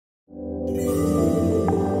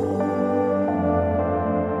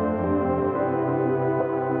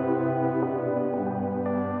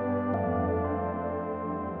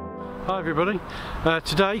everybody.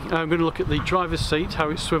 Today I'm going to look at the driver's seat,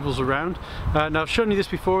 how it swivels around. Now I've shown you this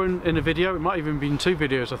before in a video, it might even be in 2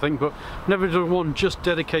 videos I think, but never done one just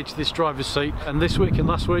dedicated to this driver's seat. And this week and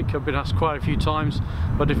last week I've been asked quite a few times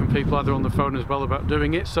by different people, either on the phone as well, about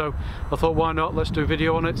doing it. So I thought, why not, let's do a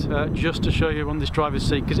video on it, just to show you on this driver's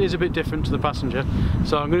seat, because it is a bit different to the passenger.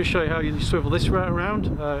 So I'm going to show you how you swivel this around,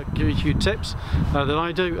 give you a few tips that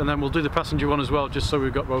I do, and then we'll do the passenger one as well, just so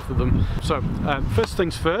we've got both of them. So first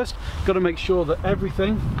things first, got to make sure that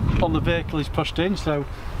everything on the vehicle is pushed in. So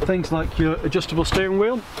things like your adjustable steering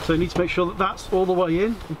wheel, so you need to make sure that that's all the way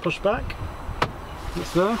in and pushed back.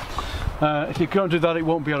 It's there. If you can't do that, it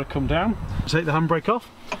won't be able to come down. Take the handbrake off.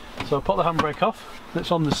 So I'll put the handbrake off,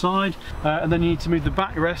 that's on the side, and then you need to move the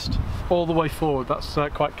backrest all the way forward. That's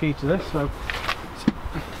quite key to this. So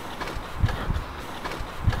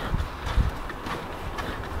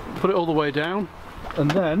put it all the way down,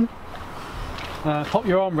 and then pop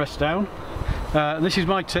your armrest down. And this is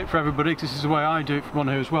my tip for everybody, because this is the way I do it from on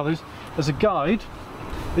here as well, is as a guide,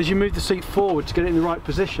 as you move the seat forward to get it in the right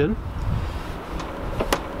position,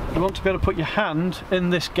 you want to be able to put your hand in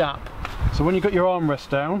this gap. So when you've got your armrest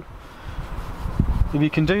down, if you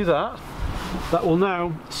can do that, that will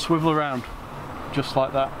now swivel around just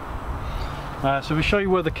like that. So we show you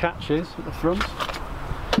where the catch is at the front.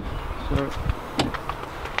 So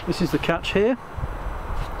this is the catch here.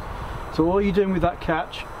 So all you're doing with that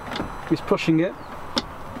catch is pushing it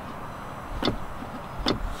to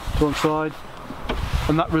one side,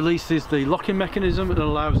 and that releases the locking mechanism and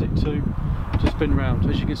allows it to spin round.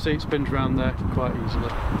 As you can see, it spins round there quite easily.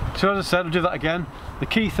 So as I said, I'll do that again. The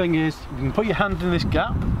key thing is you can put your hand in this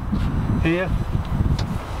gap here,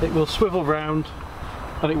 it will swivel round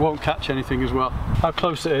and it won't catch anything as well. How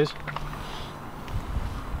close it is.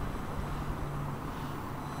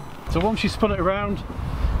 So once you spun it around,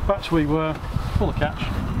 back to where you were, pull the catch,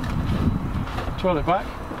 twirl it back,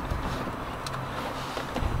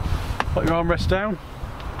 put your armrest down,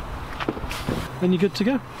 then you're good to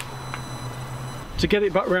go. To get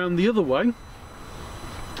it back round the other way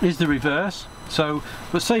is the reverse. So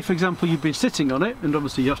let's say for example you've been sitting on it, and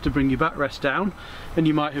obviously you have to bring your backrest down, and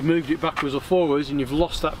you might have moved it backwards or forwards and you've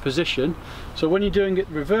lost that position. So when you're doing it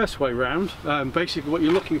the reverse way round, basically what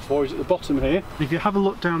you're looking for is at the bottom here. If you have a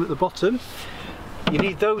look down at the bottom, you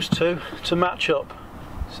need those two to match up.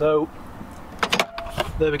 So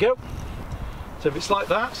there we go. So if it's like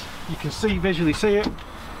that, you can visually see it,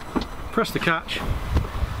 press the catch,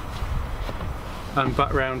 and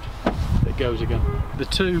back round it goes again. The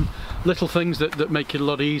two little things that make it a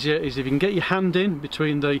lot easier is if you can get your hand in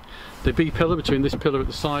between the B pillar, between this pillar at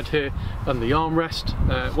the side here and the armrest.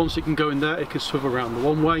 Once it can go in there, it can swivel around the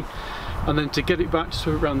one way, and then to get it back to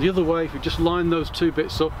swivel around the other way, if you just line those two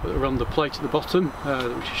bits up around the plate at the bottom,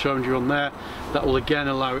 which is showing you on there, that will again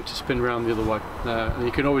allow it to spin around the other way, and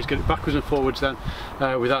you can always get it backwards and forwards then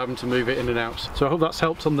without having to move it in and out. So I hope that's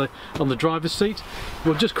helped on the driver's seat.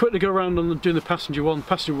 We'll just quickly go around on doing the passenger one.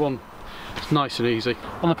 Passenger one, it's nice and easy.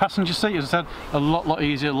 On the passenger seat, as I said, a lot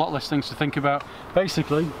easier, a lot less things to think about.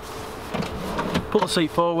 Basically, pull the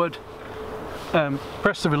seat forward,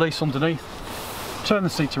 press the release underneath, turn the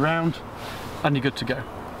seat around, and you're good to go.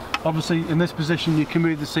 Obviously in this position you can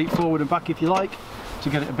move the seat forward and back if you like, to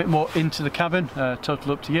get it a bit more into the cabin,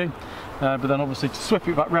 total up to you. But then obviously to swip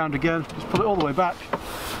it back round again, just pull it all the way back,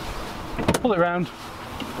 pull it around,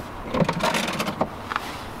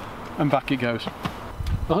 and back it goes.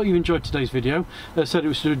 I hope you enjoyed today's video. As I said, it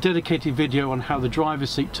was a dedicated video on how the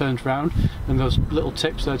driver's seat turns round, and those little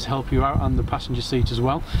tips there to help you out on the passenger seat as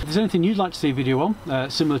well. If there's anything you'd like to see a video on,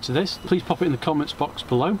 similar to this, please pop it in the comments box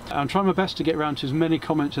below. I'm trying my best to get around to as many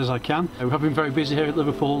comments as I can. We have been very busy here at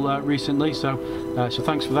Liverpool recently, so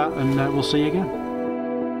thanks for that, and we'll see you again.